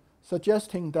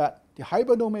 suggesting that the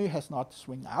hyperdomain has not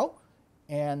swing out,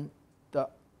 and the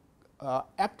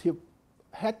active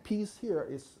headpiece here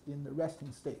is in the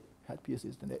resting state. Headpiece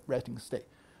is in the resting state.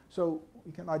 So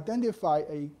we can identify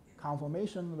a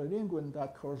conformation of the integrin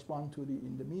that corresponds to the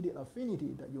intermediate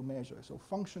affinity that you measure. So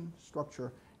function,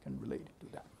 structure can relate to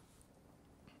that.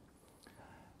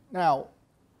 Now,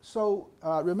 so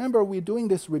remember we're doing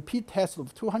this repeat test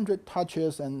of 200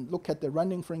 touches and look at the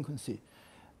running frequency.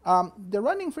 The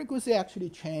running frequency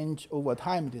actually changes over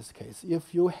time in this case.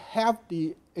 If you have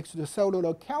the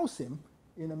extracellular calcium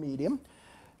in the medium,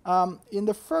 in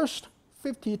the first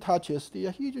 50 touches, the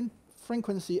adhesion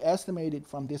frequency estimated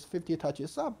from these 50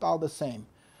 touches is about the same.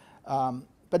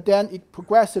 But then it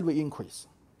progressively increases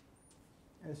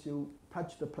as you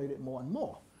touch the platelet more and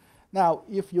more. Now,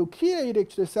 if you chelate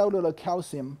extracellular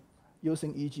calcium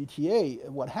using EGTA,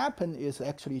 what happened is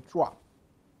actually drop.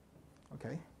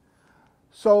 Okay?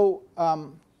 So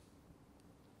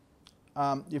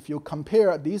if you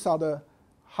compare, these are the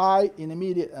high,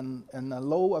 intermediate, and the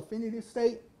low affinity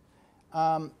state.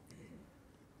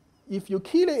 If you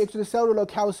chelate extracellular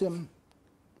calcium,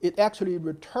 it actually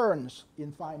returns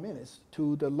in 5 minutes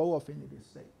to the low affinity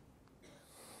state.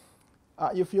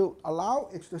 If you allow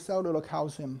extracellular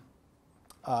calcium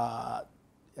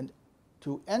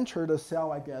to enter the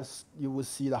cell, I guess you will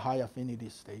see the high affinity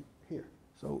state here.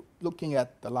 So looking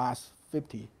at the last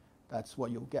 50, that's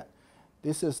what you'll get.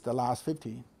 This is the last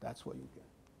 50, that's what you get.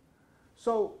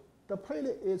 So the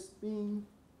platelet is being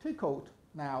tickled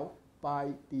now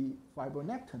by the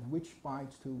fibronectin, which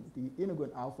binds to the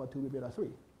integrin alpha 2b beta 3,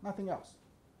 nothing else.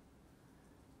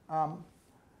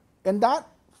 And that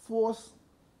force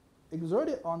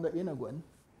exerted on the integrin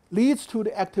leads to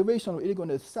the activation of the integrin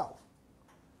itself.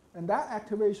 And that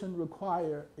activation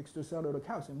requires extracellular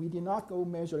calcium. We did not go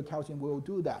measure the calcium, we'll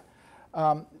do that.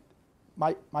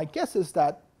 My guess is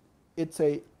that it's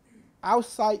a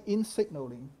outside-in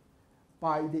signaling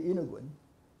by the integrin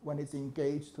when it's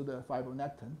engaged to the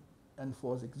fibronectin and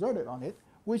force exerted on it,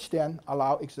 which then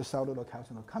allow extracellular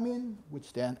calcium to come in,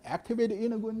 which then activate the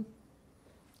integrin,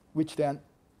 which then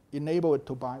enable it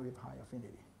to bind with high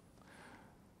affinity.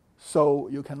 So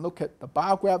you can look at the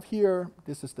bar graph here.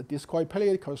 This is the discoid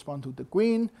platelet correspond to the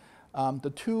green.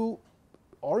 The two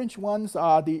orange ones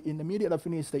are the intermediate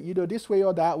affinity state, either this way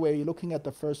or that way, looking at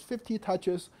the first 50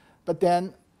 touches. But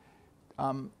then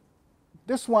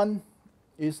this one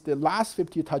is the last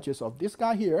 50 touches of this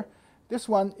guy here. This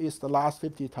one is the last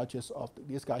 50 touches of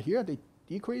this guy here. They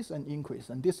decrease and increase.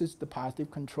 And this is the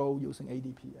positive control using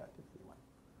ADP activity 1.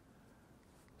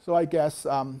 So I guess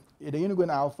the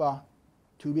integrin alpha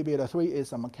 2B beta 3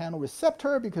 is a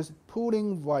mechanoreceptor because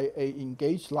pulling via a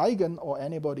engaged ligand or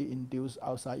antibody induced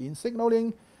outside-in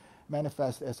signaling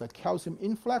manifests as a calcium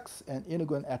influx and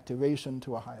integrin activation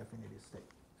to a high affinity state.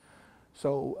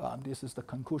 So this is the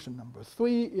conclusion number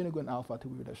 3. Integrin alpha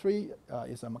 2B beta 3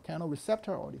 is a mechanoreceptor.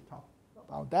 I already talked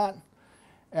about that.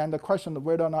 And the question of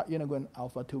whether or not integrin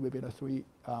alpha 2B beta 3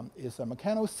 is a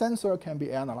mechanosensor can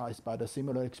be analyzed by the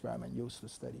similar experiment used to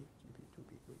study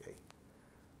GP2B3A.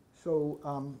 So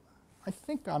I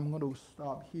think I'm going to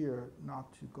stop here,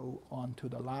 not to go on to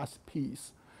the last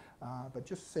piece, but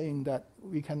just saying that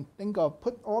we can think of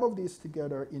put all of these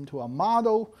together into a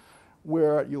model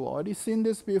where you already seen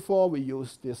this before. We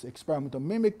use this experiment to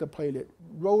mimic the platelet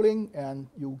rolling, and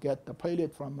you get the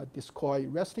platelet from a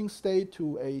discoid resting state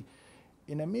to a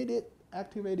intermediate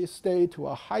activated state to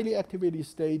a highly activated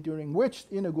state, during which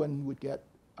integrin would get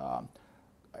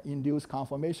induced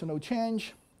conformational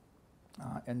change,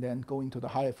 and then go into the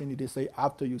high affinity state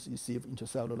after you receive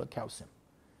intracellular calcium.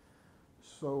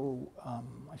 So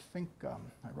I think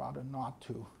I'd rather not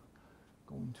to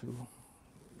go into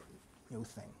new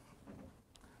thing,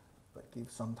 but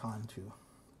give some time to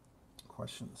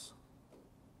questions.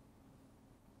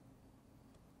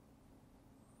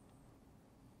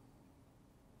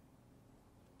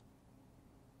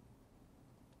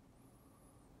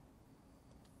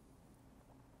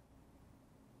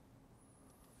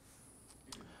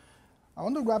 I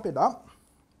want to wrap it up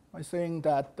by saying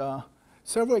that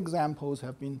several examples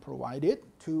have been provided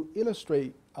to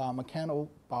illustrate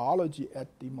mechanobiology at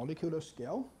the molecular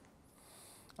scale.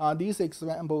 These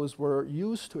examples were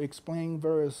used to explain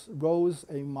various roles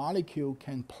a molecule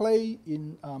can play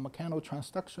in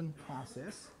mechanotransduction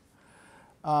process.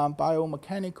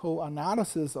 Biomechanical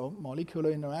analysis of molecular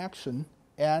interaction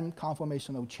and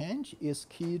conformational change is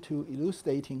key to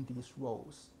elucidating these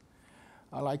roles.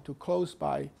 I'd like to close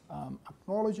by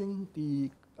acknowledging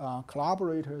the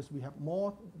collaborators. We have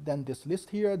more than this list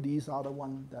here. These are the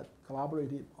ones that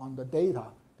collaborated on the data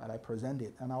that I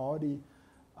presented. And I already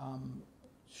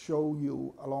show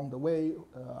you along the way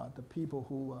the people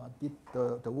who did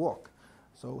the work.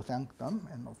 So thank them,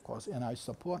 and of course, NIH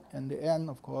support. In the end,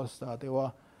 of course, there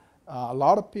were a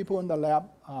lot of people in the lab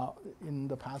in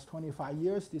the past 25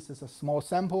 years. This is a small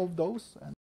sample of those,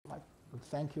 and I'd like to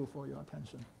thank you for your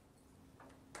attention.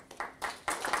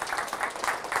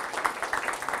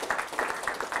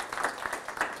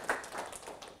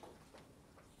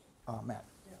 Matt.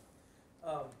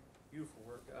 Yeah. Beautiful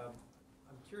work.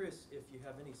 I'm curious if you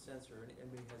have any sense, or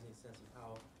anybody has any sense of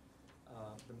how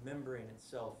the membrane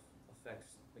itself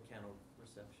affects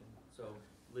mechanoreception. So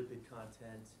lipid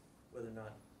content, whether or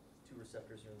not two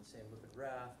receptors are in the same lipid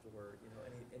raft, or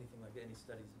anything like that, any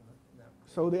studies in that.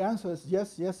 So the answer is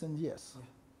yes, yes, and yes. Yeah.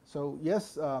 So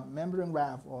yes, membrane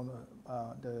raft, or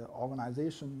the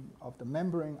organization of the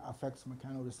membrane affects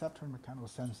mechanoreceptor and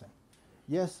mechanosensing.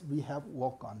 Yes, we have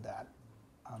worked on that,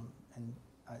 and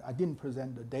I didn't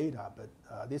present the data, but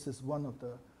this is one of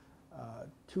the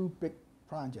two big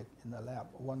projects in the lab.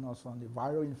 One was on the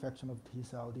viral infection of T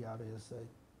cell. The other is,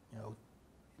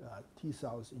 T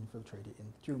cells infiltrated in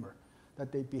the tumor,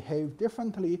 that they behave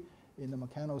differently in the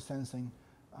mechanosensing,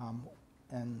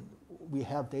 and we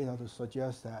have data to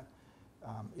suggest that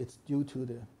it's due to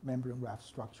the membrane raft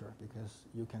structure, because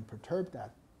you can perturb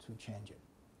that to change it.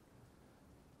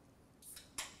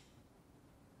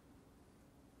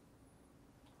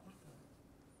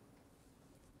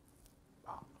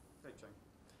 Hey, Cheng.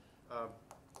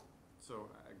 So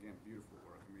again, beautiful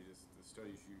work. I mean, just the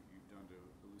studies you've done to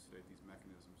elucidate these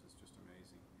mechanisms is just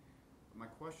amazing. My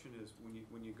question is, when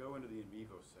you go into the in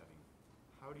vivo setting,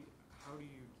 how do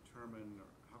you determine,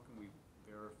 or how can we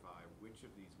verify which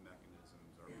of these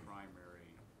mechanisms are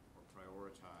primary or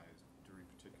prioritized during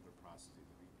particular processes?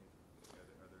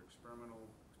 Are there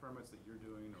experiments that you're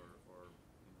doing or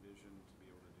envision to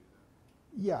be able to do that?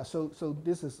 Yeah. So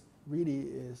this is really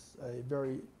is a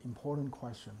very important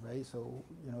question, right? So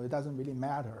it doesn't really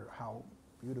matter how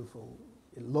beautiful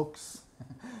it looks.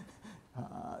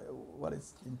 What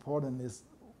is important is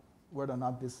whether or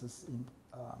not this is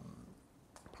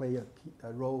play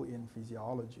a role in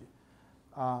physiology.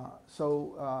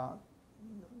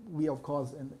 We, of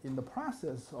course, in the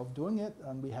process of doing it,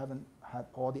 and we haven't had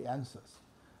all the answers.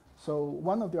 So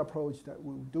one of the approach that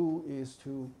we'll do is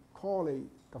to correlate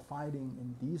the finding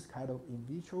in these kind of in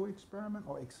vitro experiment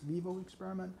or ex vivo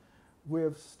experiment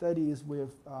with studies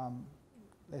with,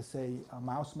 let's say, a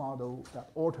mouse model that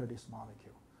alter this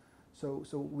molecule. So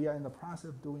we are in the process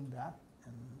of doing that,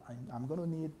 and I'm going to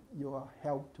need your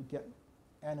help to get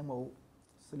animal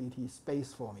facility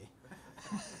space for me.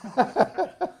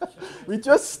 We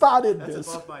just started That's this.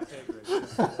 above my pay grade.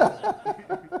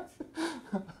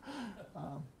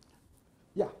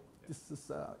 Yeah, this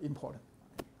is important.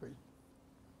 I agree.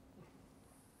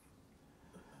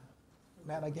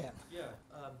 Matt again. Yeah.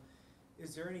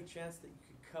 Is there any chance that you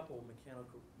could couple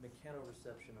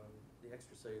mechanoreception on the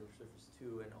extracellular surface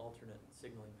to an alternate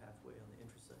signaling pathway on the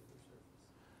intracellular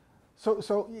surface?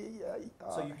 So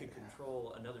you could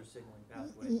control another signaling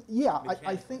pathway. Yeah,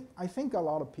 I think a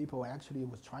lot of people actually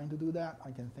was trying to do that.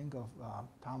 I can think of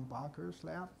Tom Barker's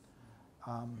lab.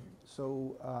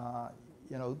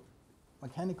 You know,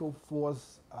 mechanical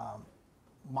force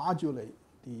modulate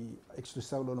the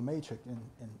extracellular matrix.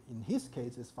 In his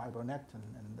case, it's fibronectin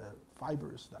and the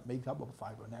fibers that make up of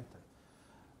fibronectin.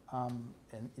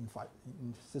 And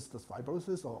in cystic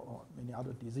fibrosis or many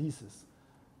other diseases.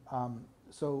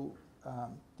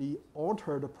 The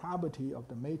alter the property of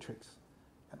the matrix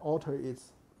and alter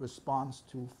its response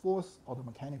to force or the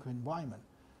mechanical environment,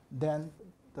 then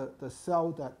the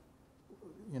cell that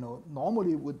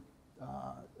normally would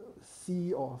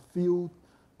see or feel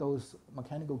those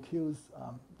mechanical cues,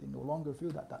 they no longer feel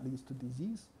that. That leads to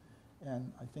disease.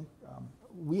 And I think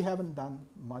we haven't done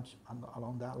much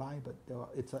along that line, but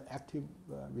it's an active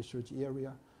research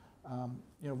area. Von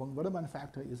Willebrand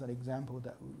factor is an example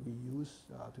that we use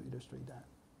to illustrate that.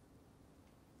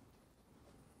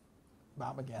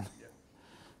 Bob again. Yeah.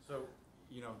 So,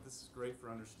 this is great for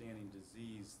understanding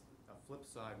disease. A flip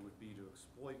side would be to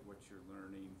exploit what you're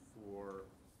learning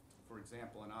for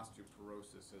example, in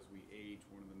osteoporosis, as we age,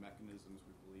 one of the mechanisms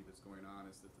we believe is going on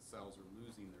is that the cells are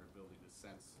losing their ability to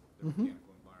sense their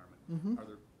mechanical environment.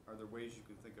 Are there ways you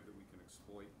can think of that we can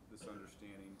exploit this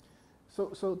understanding?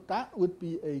 So that would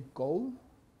be a goal.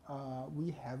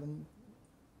 We haven't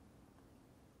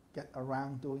get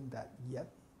around doing that yet.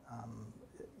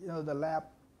 The lab,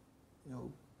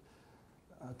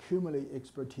 accumulate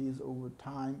expertise over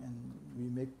time, and we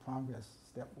make progress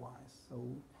stepwise.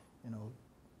 So,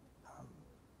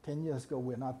 10 years ago,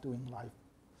 we're not doing live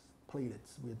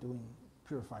platelets. We're doing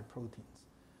purified proteins,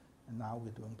 and now we're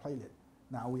doing platelet.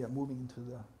 Now we are moving into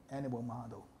the animal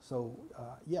model. So,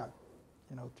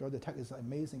 Georgia Tech is an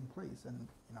amazing place, and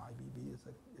IBB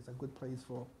is a good place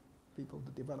for people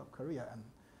to develop career. And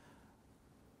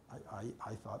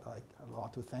I thought I had a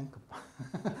lot to thank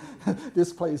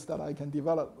this place that I can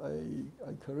develop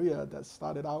a career that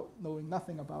started out knowing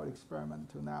nothing about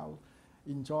experiment to now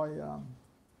enjoy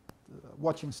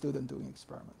watching students doing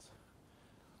experiments.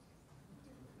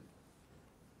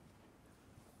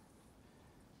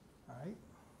 All right.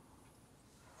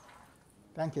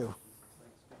 Thank you.